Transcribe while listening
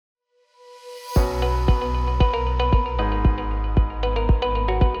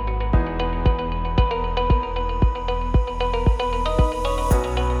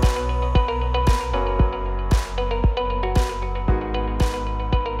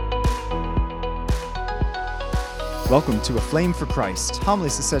Welcome to Aflame for Christ,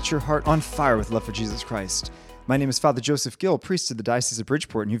 homilies to set your heart on fire with love for Jesus Christ. My name is Father Joseph Gill, priest of the Diocese of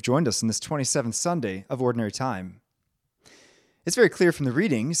Bridgeport, and you've joined us on this 27th Sunday of Ordinary Time. It's very clear from the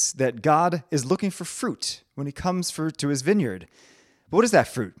readings that God is looking for fruit when he comes to his vineyard. But what is that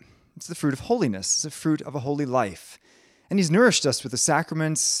fruit? It's the fruit of holiness. It's the fruit of a holy life. And he's nourished us with the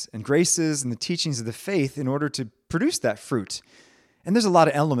sacraments and graces and the teachings of the faith in order to produce that fruit. And there's a lot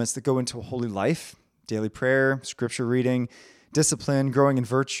of elements that go into a holy life: daily prayer, scripture reading, discipline, growing in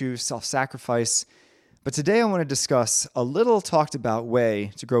virtue, self-sacrifice. But today I want to discuss a little talked about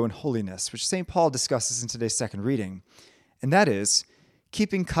way to grow in holiness, which St. Paul discusses in today's second reading, and that is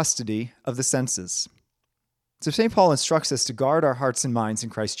keeping custody of the senses. So St. Paul instructs us to guard our hearts and minds in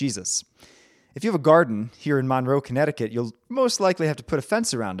Christ Jesus. If you have a garden here in Monroe, Connecticut, you'll most likely have to put a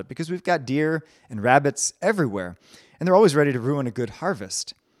fence around it because we've got deer and rabbits everywhere, and they're always ready to ruin a good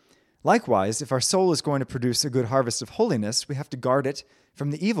harvest. Likewise, if our soul is going to produce a good harvest of holiness, we have to guard it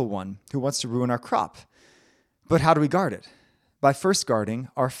from the evil one who wants to ruin our crop. But how do we guard it? By first guarding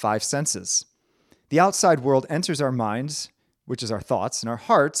our five senses. The outside world enters our minds, which is our thoughts, and our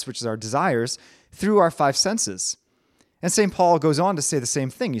hearts, which is our desires, through our five senses. And St. Paul goes on to say the same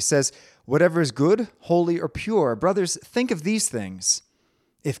thing. He says, whatever is good, holy, or pure, brothers, think of these things.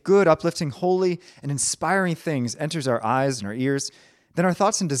 If good, uplifting, holy, and inspiring things enters our eyes and our ears, then our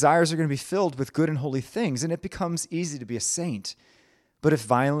thoughts and desires are going to be filled with good and holy things, and it becomes easy to be a saint. But if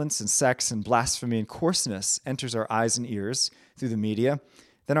violence and sex and blasphemy and coarseness enters our eyes and ears through the media,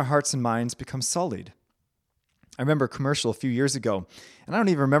 then our hearts and minds become sullied. I remember a commercial a few years ago, and I don't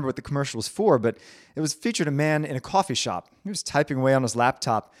even remember what the commercial was for, but it was featured a man in a coffee shop. He was typing away on his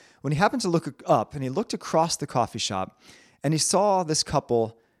laptop when he happened to look up, and he looked across the coffee shop, and he saw this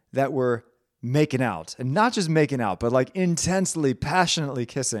couple that were making out, and not just making out, but like intensely, passionately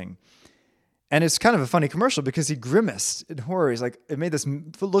kissing. And it's kind of a funny commercial because he grimaced in horror. He's like, it made this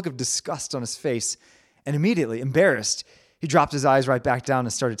look of disgust on his face, and immediately, embarrassed, he dropped his eyes right back down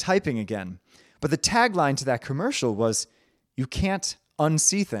and started typing again. But the tagline to that commercial was, you can't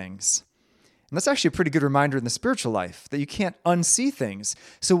unsee things. And that's actually a pretty good reminder in the spiritual life, that you can't unsee things.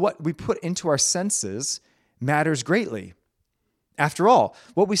 So what we put into our senses matters greatly. After all,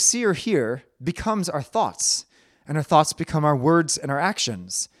 what we see or hear becomes our thoughts, and our thoughts become our words and our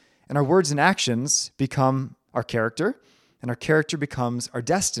actions, and our words and actions become our character, and our character becomes our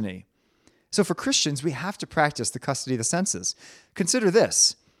destiny. So for Christians, we have to practice the custody of the senses. Consider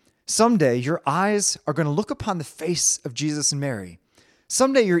this. Someday, your eyes are going to look upon the face of Jesus and Mary.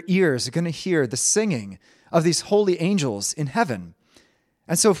 Someday, your ears are going to hear the singing of these holy angels in heaven.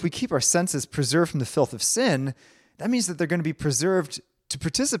 And so if we keep our senses preserved from the filth of sin, that means that they're going to be preserved to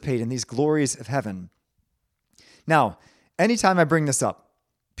participate in these glories of heaven. Now, anytime I bring this up,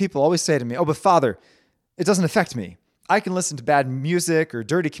 people always say to me, oh, but Father, it doesn't affect me. I can listen to bad music or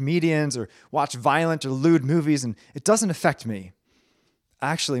dirty comedians or watch violent or lewd movies, and it doesn't affect me.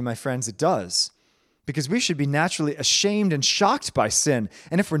 Actually, my friends, it does. Because we should be naturally ashamed and shocked by sin.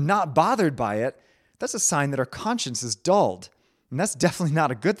 And if we're not bothered by it, that's a sign that our conscience is dulled. And that's definitely not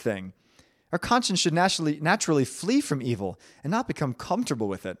a good thing. Our conscience should naturally flee from evil and not become comfortable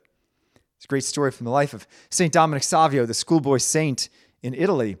with it. It's a great story from the life of St. Dominic Savio, the schoolboy saint in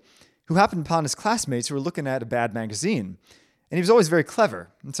Italy, who happened upon his classmates who were looking at a bad magazine. And he was always very clever.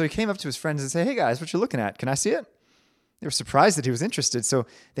 And so he came up to his friends and said, hey guys, what you looking at? Can I see it? They were surprised that he was interested, so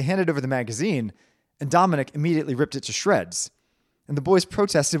they handed over the magazine, and Dominic immediately ripped it to shreds. And the boys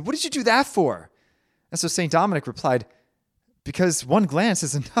protested, what did you do that for? And so St. Dominic replied, because one glance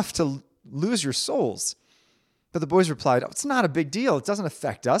is enough to lose your souls. But the boys replied, oh, it's not a big deal. It doesn't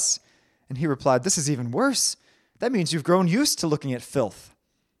affect us. And he replied, this is even worse. That means you've grown used to looking at filth.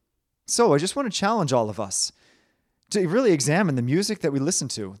 So I just want to challenge all of us to really examine the music that we listen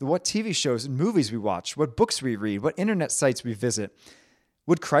to, what TV shows and movies we watch, what books we read, what internet sites we visit.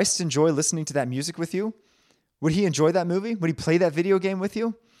 Would Christ enjoy listening to that music with you? Would he enjoy that movie? Would he play that video game with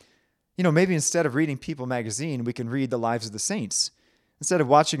you? You know, maybe instead of reading People magazine, we can read the lives of the saints. Instead of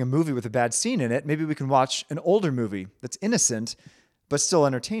watching a movie with a bad scene in it, maybe we can watch an older movie that's innocent, but still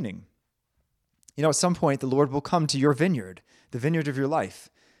entertaining. You know, at some point, the Lord will come to your vineyard, the vineyard of your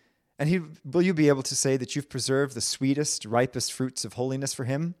life. And will you be able to say that you've preserved the sweetest, ripest fruits of holiness for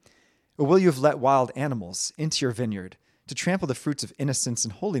him? Or will you have let wild animals into your vineyard to trample the fruits of innocence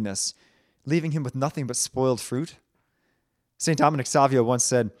and holiness, leaving him with nothing but spoiled fruit? St. Dominic Savio once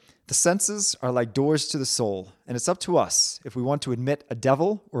said, the senses are like doors to the soul, and it's up to us if we want to admit a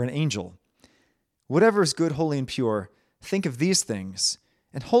devil or an angel. Whatever is good, holy, and pure, think of these things,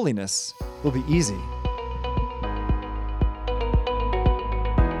 and holiness will be easy.